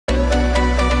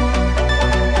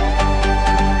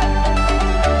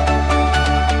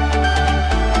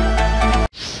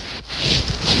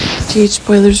TH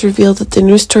spoilers reveal that the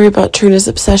new story about Trina's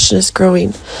obsession is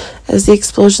growing, as the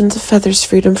explosions of Heather's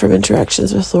freedom from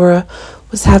interactions with Laura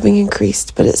was having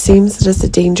increased, but it seems that as the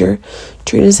danger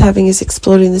Trina's having is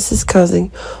exploding, this is causing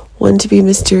one to be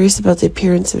mysterious about the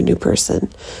appearance of a new person.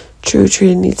 True,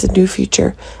 Trina needs a new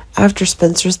future after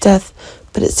Spencer's death,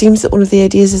 but it seems that one of the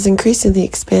ideas is increasingly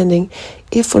expanding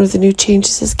if one of the new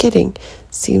changes is getting.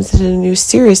 Seems that in a new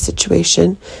serious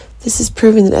situation, this is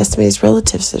proving that Esme's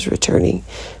relatives is returning.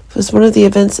 It was one of the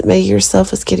events that Maggie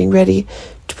herself was getting ready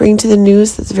to bring to the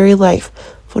news that the very life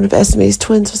of one of Esme's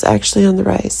twins was actually on the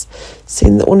rise,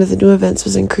 saying that one of the new events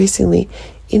was increasingly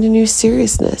in a new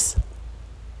seriousness.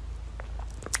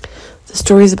 The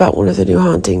stories about one of the new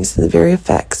hauntings and the very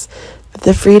effects that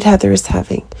the freed Heather is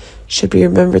having should be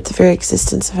remembered. The very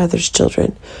existence of Heather's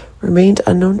children remained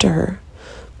unknown to her.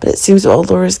 But it seems while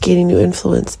Laura is gaining new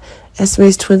influence,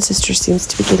 Esme's twin sister seems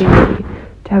to be getting ready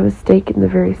to have a stake in the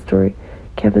very story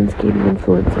Kevin's gaining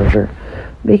influence over,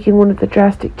 making one of the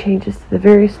drastic changes to the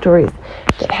very stories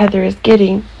that Heather is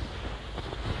getting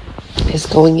is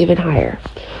going even higher.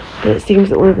 But it seems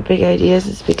that one of the big ideas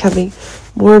is becoming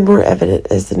more and more evident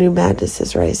as the new madness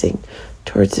is rising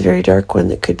towards the very dark one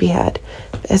that could be had.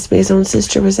 Esme's own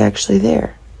sister was actually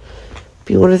there.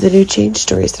 Be one of the new change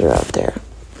stories that are out there.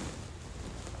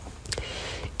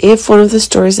 If one of the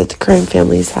stories that the crime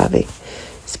family is having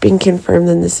is being confirmed,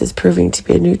 then this is proving to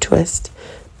be a new twist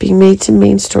being made to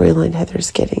main storyline Heather's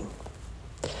getting.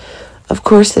 Of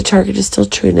course, the target is still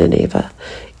Trina and Ava.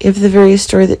 If the very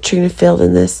story that Trina failed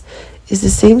in this is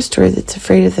the same story that's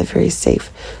afraid of the very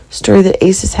safe story that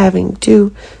Ace is having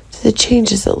due to the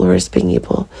changes that Laura's being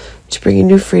able to bring a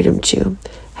new freedom to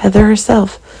Heather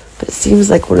herself, but it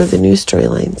seems like one of the new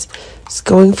storylines is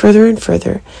going further and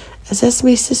further as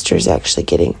Esme's sister is actually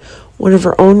getting one of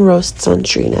her own roasts on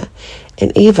Trina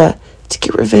and Ava to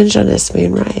get revenge on Esme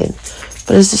and Ryan.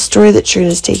 But as the story that Trina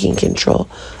is taking control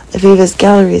of Ava's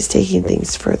gallery is taking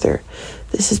things further,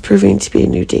 this is proving to be a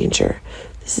new danger.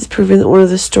 This is proving that one of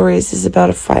the stories is about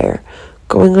a fire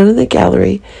going on in the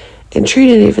gallery and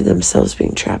Trina and Ava themselves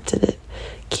being trapped in it.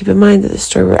 Keep in mind that the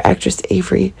story where actress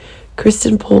Avery,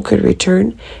 Kristen Pohl could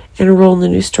return and a role in the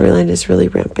new storyline is really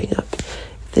ramping up.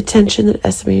 The tension that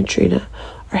Esme and Trina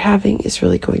are having is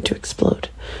really going to explode.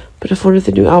 But if one of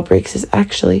the new outbreaks is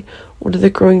actually one of the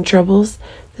growing troubles,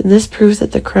 then this proves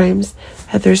that the crimes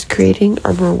Heather's creating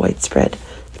are more widespread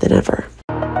than ever.